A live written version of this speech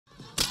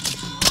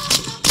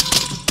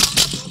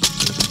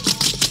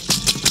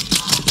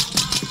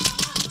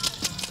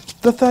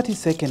The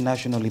 32nd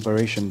National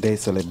Liberation Day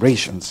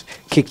celebrations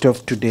kicked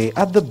off today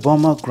at the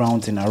Boma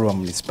grounds in Arua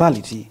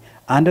municipality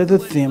under the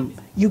theme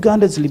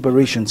Uganda's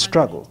Liberation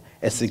Struggle,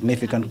 a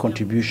significant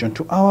contribution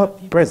to our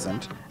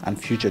present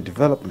and future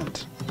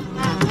development.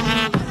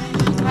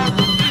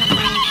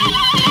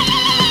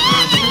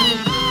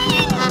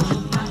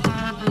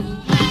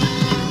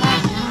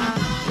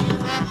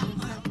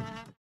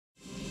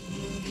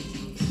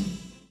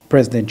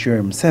 President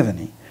Yoweri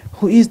Museveni,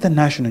 who is the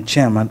national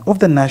chairman of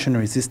the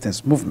National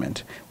Resistance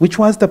Movement, which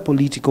was the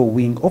political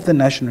wing of the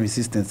National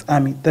Resistance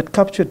Army that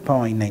captured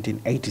power in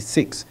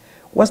 1986,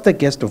 was the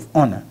guest of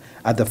honor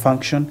at the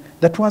function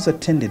that was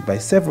attended by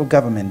several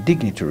government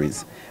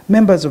dignitaries,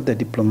 members of the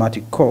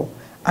diplomatic corps,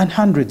 and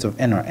hundreds of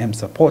NRM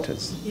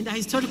supporters. In the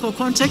historical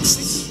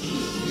context,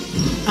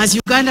 as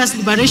Uganda's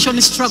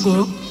liberation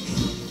struggle.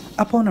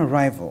 Upon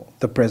arrival,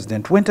 the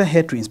president went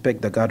ahead to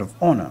inspect the guard of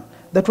honor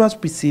that was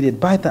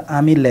preceded by the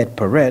army-led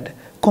parade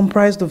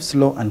comprised of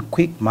slow and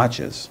quick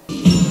marches.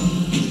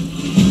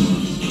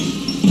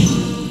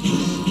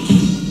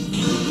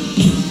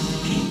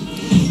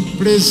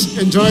 Please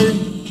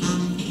enjoy.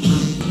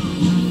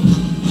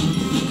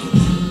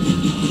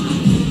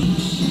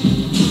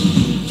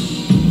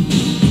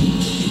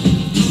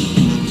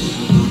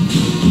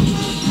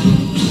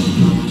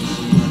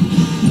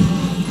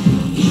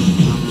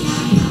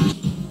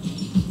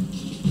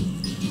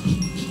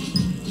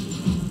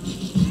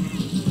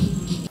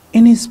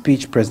 In his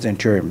speech, President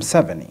Yoweri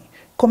Museveni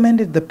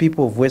commended the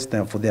people of West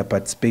Nile for their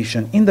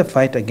participation in the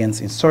fight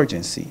against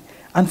insurgency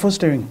and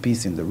fostering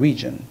peace in the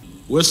region.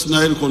 West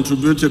Nile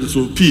contributed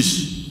to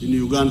peace in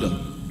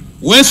Uganda.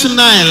 West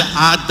Nile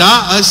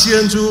ada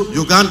asientu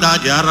Uganda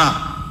diara.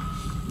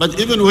 But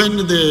even when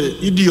the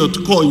idiot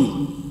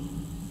Kony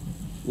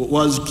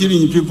was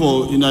killing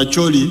people in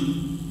Acholi,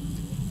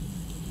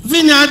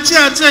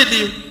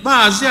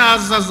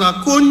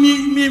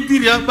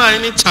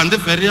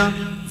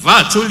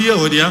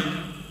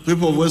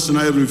 people of West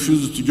Nile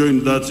refused to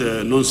join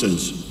that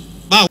nonsense.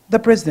 The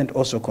president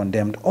also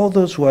condemned all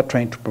those who are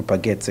trying to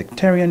propagate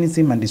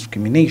sectarianism and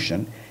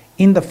discrimination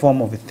in the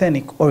form of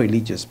ethnic or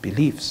religious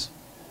beliefs.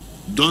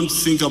 Don't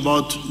think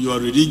about your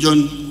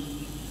religion.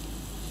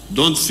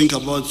 Don't think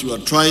about your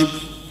tribe.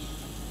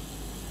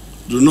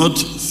 Do not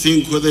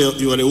think whether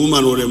you are a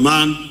woman or a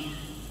man.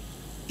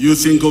 You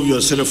think of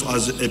yourself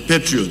as a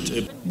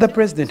patriot. The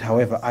president,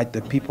 however, urged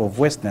the people of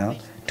West Nile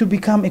to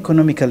become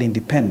economically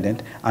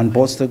independent and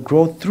bolster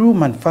growth through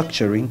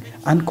manufacturing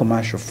and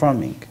commercial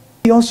farming.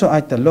 He also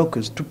urged the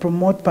locals to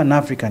promote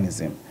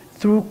Pan-Africanism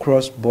through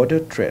cross-border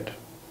trade.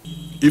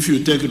 If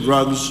you take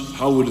drugs,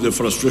 how will the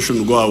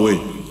frustration go away?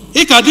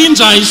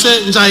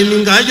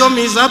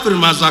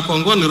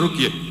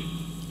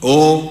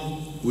 Or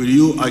will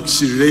you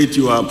accelerate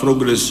your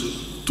progress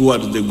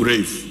toward the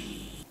grave?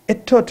 A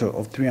total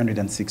of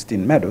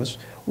 316 medals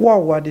were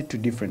awarded to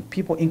different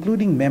people,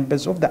 including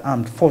members of the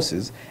armed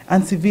forces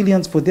and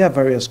civilians for their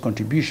various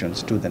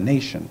contributions to the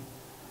nation.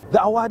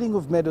 The awarding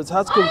of medals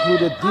has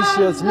concluded this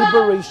year's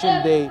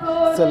Liberation Day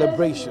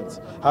celebrations.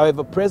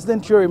 However,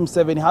 President Yoweri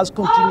Museveni has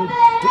continued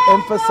to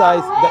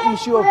emphasize the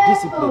issue of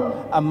discipline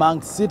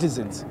among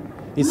citizens.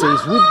 He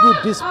says with good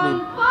discipline,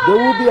 there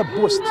will be a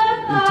boost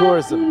in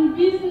tourism.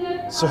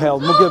 Sohail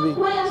Mugabe,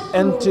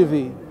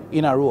 NTV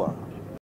in Arua.